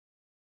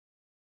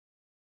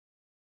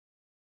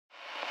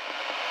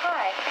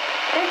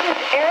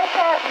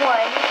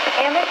ARISSat-1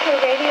 amateur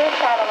radio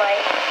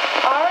satellite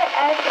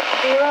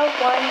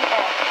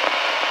RS01S.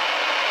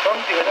 सन्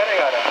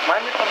 2011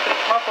 मानवीय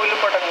अन्तरिक्षमा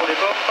पहिलोपटक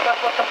उडेको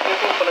 50 वर्ष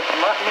पुगेको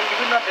उपलक्ष्यमा हामी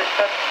विभिन्न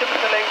देशका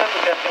विश्वविद्यालयका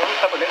विद्यार्थीहरू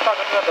सबैले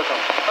स्वागत गर्दछौँ।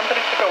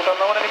 अन्तरिक्षको एउटा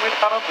नवनिर्मित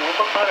सानो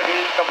भूउपग्रह रेडियो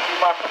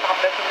मार्फत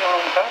हामीलाई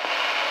सुन्नुहुन्छ।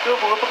 त्यो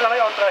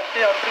भूउपग्रहलाई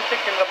अन्तर्राष्ट्रिय अन्तरिक्ष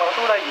केन्द्रबाट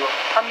उडाइयो।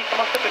 हामी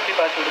समस्त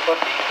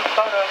पृथ्वीवासीहरूप्रति शुभ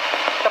र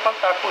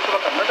सफलताको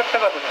शुभकामना व्यक्त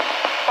गर्दछौँ।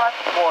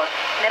 Passport,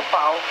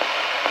 Nepal.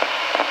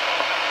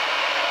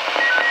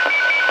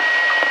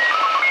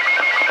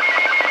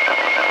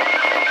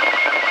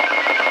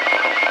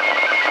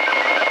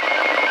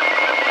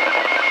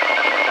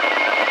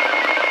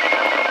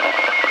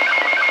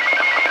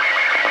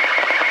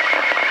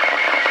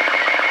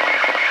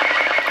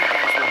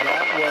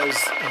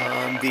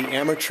 The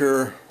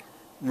amateur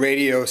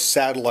radio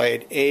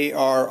satellite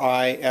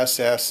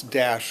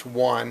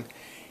ARISS-1,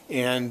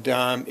 and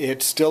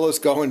it still is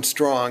going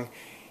strong.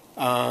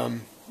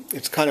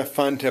 It's kind of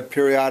fun to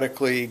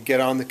periodically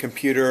get on the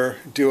computer,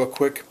 do a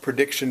quick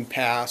prediction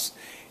pass,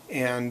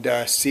 and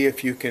see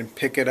if you can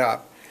pick it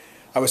up.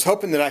 I was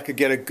hoping that I could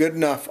get a good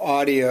enough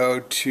audio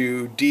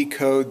to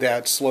decode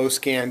that slow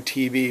scan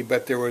TV,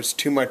 but there was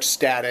too much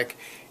static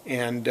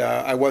and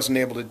I wasn't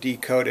able to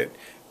decode it.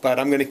 But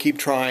I'm going to keep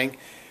trying.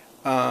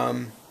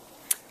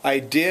 I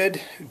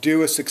did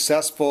do a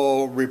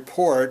successful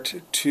report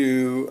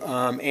to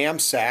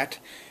AMSAT,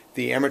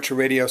 the Amateur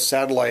Radio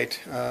Satellite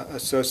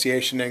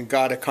Association, and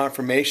got a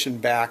confirmation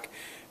back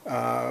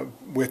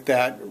with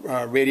that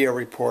radio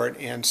report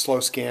and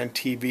slow scan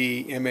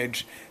TV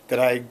image that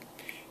I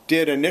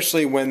did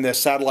initially when the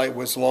satellite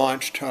was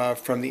launched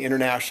from the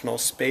International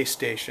Space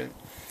Station.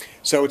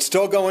 So it's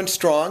still going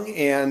strong,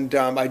 and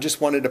I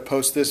just wanted to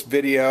post this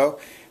video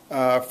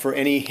for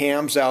any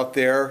hams out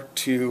there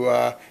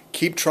to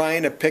keep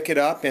trying to pick it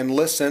up and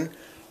listen.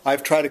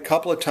 I've tried a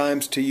couple of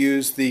times to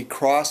use the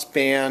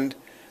crossband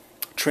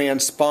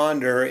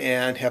transponder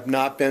and have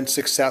not been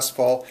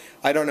successful.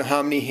 I don't know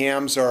how many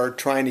hams are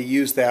trying to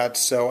use that,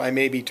 so I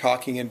may be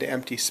talking into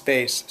empty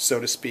space, so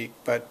to speak.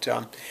 But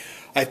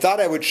I thought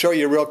I would show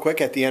you real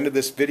quick at the end of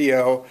this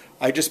video.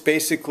 I just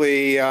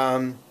basically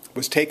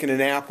was taking a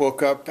nap,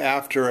 woke up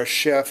after a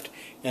shift,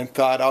 and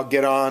thought I'll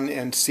get on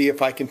and see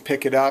if I can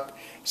pick it up.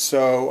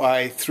 So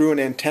I threw an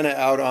antenna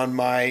out on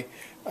my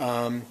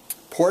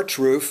porch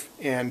roof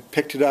and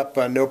picked it up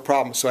no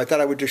problem. So I thought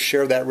I would just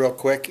share that real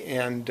quick,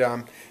 and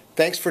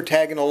thanks for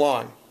tagging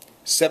along.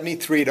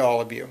 73 to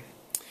all of you.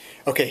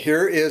 Okay,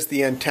 here is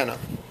the antenna.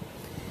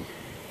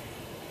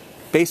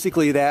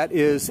 Basically that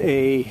is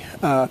a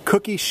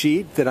cookie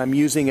sheet that I'm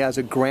using as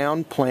a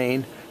ground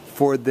plane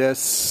for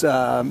this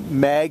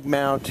mag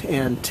mount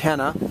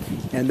antenna,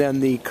 and then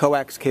the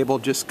coax cable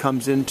just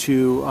comes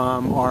into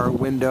our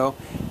window,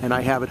 and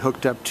I have it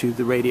hooked up to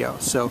the radio.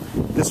 So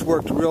this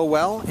worked real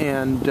well,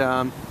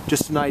 and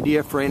just an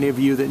idea for any of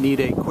you that need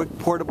a quick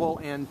portable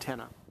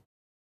antenna.